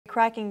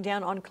Cracking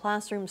down on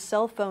classroom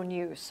cell phone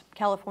use.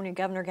 California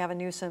Governor Gavin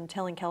Newsom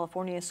telling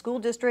California school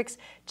districts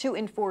to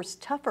enforce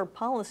tougher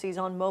policies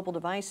on mobile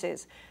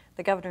devices.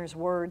 The governor's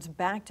words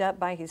backed up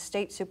by his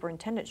state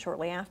superintendent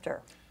shortly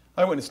after.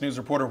 Eyewitness News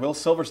reporter Will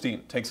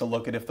Silverstein takes a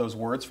look at if those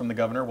words from the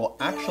governor will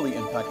actually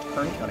impact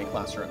Kern County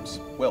classrooms.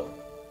 Will.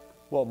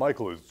 Well,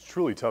 Michael, it's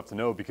truly tough to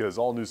know because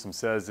all Newsom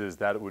says is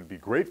that it would be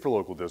great for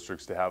local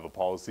districts to have a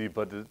policy,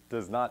 but it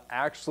does not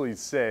actually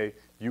say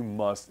you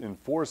must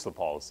enforce the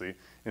policy.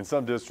 In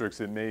some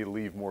districts, it may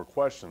leave more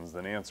questions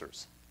than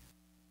answers.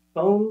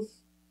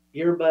 Phones,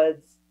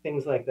 earbuds,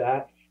 things like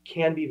that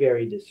can be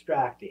very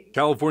distracting.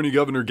 California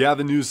Governor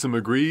Gavin Newsom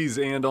agrees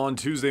and on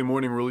Tuesday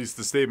morning released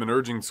a statement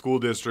urging school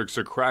districts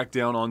to crack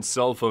down on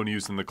cell phone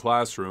use in the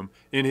classroom.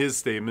 In his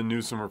statement,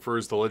 Newsom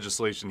refers to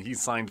legislation he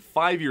signed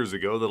 5 years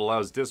ago that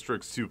allows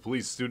districts to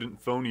police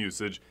student phone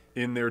usage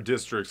in their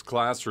district's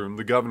classroom.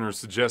 The governor is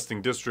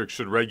suggesting districts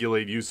should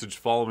regulate usage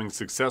following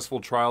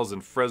successful trials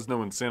in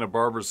Fresno and Santa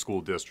Barbara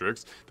school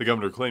districts. The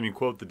governor claiming,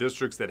 quote, the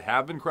districts that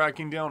have been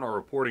cracking down are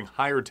reporting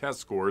higher test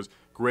scores,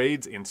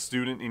 grades, and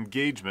student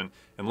engagement,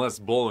 and less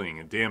bullying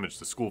and damage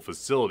to school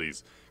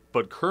facilities.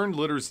 But Kern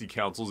Literacy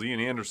Council's Ian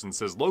Anderson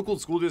says local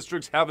school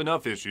districts have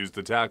enough issues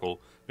to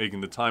tackle, making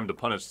the time to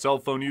punish cell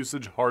phone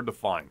usage hard to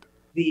find.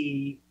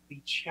 The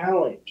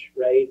challenge,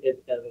 right,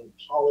 of a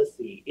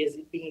policy is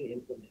it being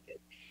implemented.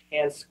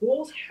 And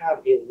schools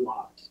have a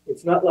lot.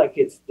 It's not like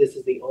this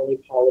is the only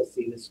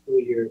policy this school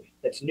year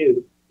that's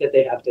new that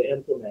they have to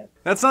implement.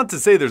 That's not to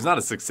say there's not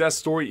a success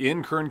story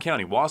in Kern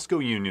County.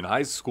 Wasco Union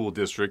High School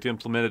District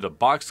implemented a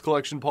box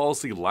collection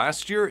policy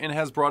last year and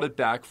has brought it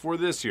back for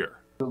this year.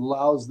 It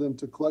allows them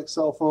to collect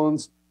cell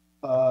phones,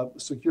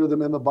 secure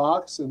them in the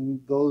box, and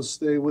those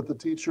stay with the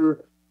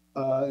teacher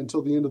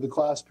until the end of the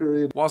class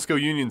period. Wasco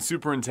Union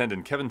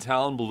Superintendent Kevin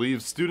Talon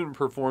believes student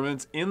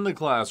performance in the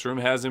classroom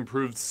has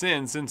improved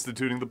since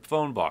instituting the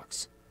phone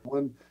box.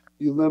 When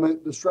you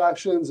limit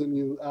distractions and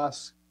you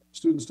ask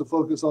students to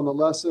focus on the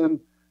lesson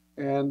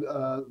and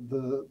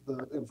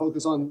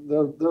focus on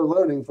their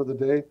learning for the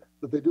day,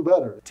 that they do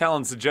better.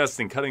 Talon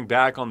suggesting cutting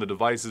back on the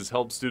devices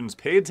helps students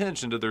pay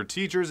attention to their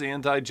teachers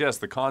and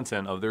digest the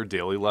content of their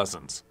daily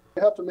lessons.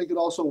 We have to make it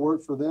also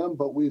work for them,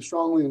 but we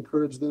strongly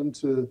encourage them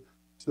to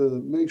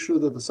make sure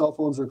that the cell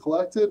phones are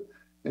collected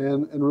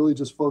and really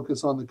just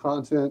focus on the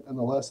content and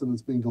the lesson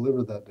that's being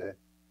delivered that day.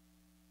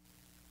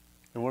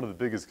 And one of the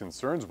biggest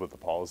concerns with the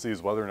policy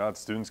is whether or not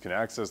students can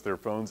access their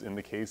phones in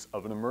the case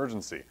of an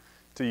emergency.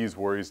 To ease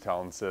worries,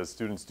 Talon says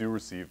students do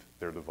receive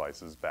their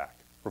devices back.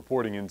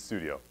 Reporting in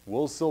studio,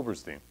 Will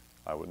Silverstein,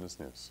 Eyewitness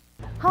News.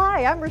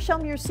 Hi, I'm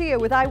Rochelle Murcia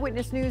with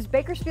Eyewitness News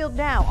Bakersfield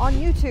Now on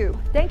YouTube.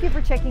 Thank you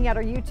for checking out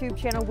our YouTube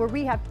channel where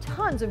we have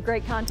tons of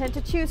great content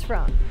to choose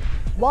from.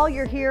 While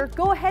you're here,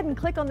 go ahead and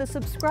click on the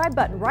subscribe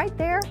button right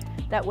there.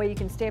 That way you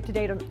can stay up to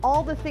date on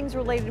all the things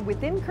related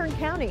within Kern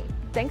County.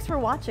 Thanks for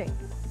watching.